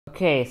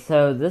Okay,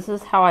 so this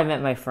is how I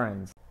met my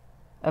friends.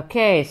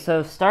 Okay,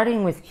 so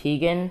starting with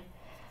Keegan,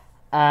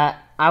 I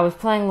was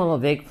playing Little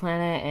Big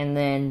Planet, and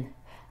then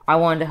I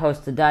wanted to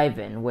host a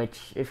dive-in,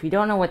 which, if you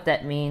don't know what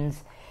that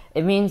means,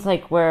 it means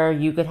like where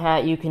you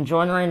can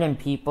join random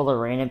people or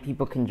random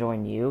people can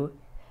join you.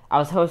 I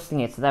was hosting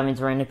it, so that means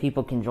random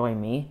people can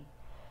join me.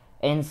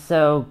 And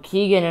so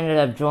Keegan ended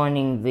up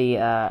joining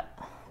the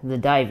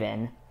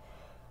dive-in,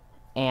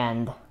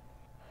 and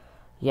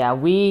yeah,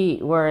 we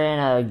were in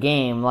a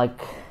game,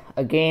 like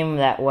a game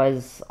that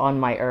was on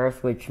my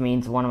Earth, which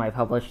means one of my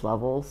published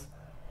levels.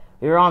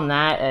 We were on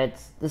that.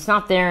 It's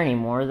not there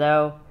anymore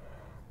though.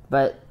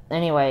 But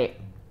anyway,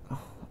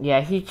 yeah,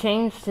 he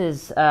changed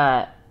his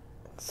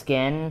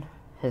skin,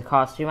 his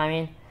costume, I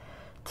mean,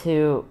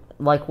 to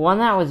like one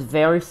that was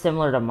very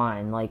similar to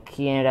mine. Like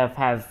he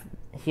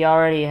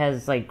already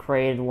has like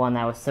created one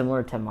that was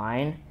similar to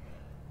mine.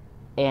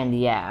 And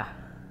yeah,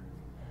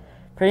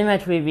 pretty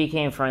much we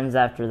became friends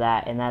after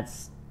that, and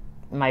that's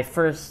my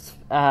first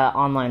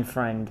online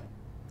friend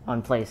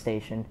on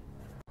PlayStation.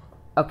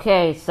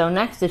 Okay, so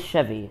next is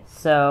Chevy.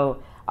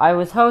 So I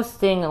was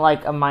hosting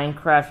like a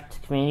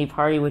Minecraft community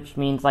party, which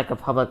means like a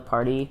public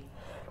party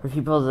for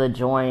people to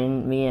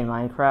join me in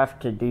Minecraft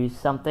to do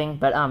something.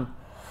 But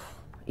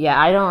yeah,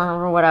 I don't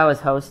remember what I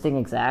was hosting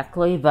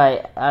exactly,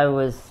 but I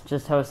was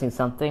just hosting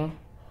something.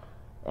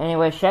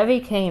 Anyway, Chevy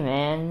came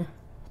in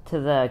to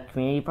the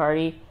community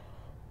party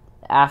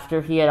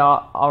after he had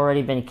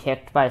already been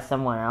kicked by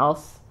someone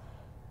else.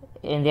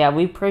 And yeah,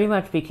 we pretty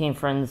much became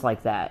friends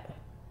like that.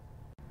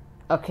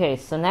 Okay,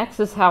 so next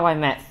is how I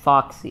met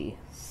Foxy.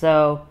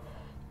 So,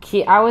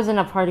 I was in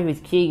a party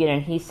with Keegan,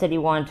 and he said he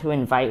wanted to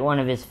invite one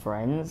of his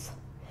friends.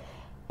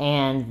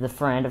 And the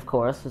friend, of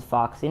course, was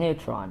Foxy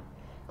Neutron.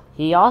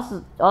 He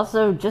also,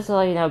 just to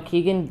let you know,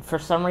 Keegan, for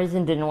some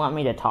reason, didn't want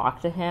me to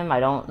talk to him. I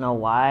don't know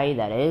why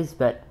that is,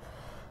 but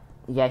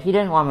yeah, he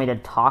didn't want me to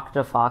talk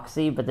to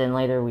Foxy, but then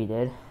later we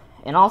did.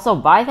 And also,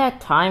 by that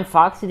time,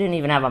 Foxy didn't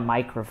even have a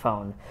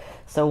microphone.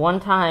 So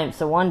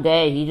one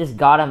day, he just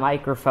got a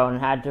microphone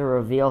and had to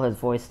reveal his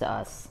voice to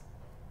us.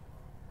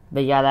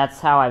 But yeah, that's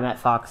how I met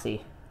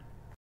Foxy.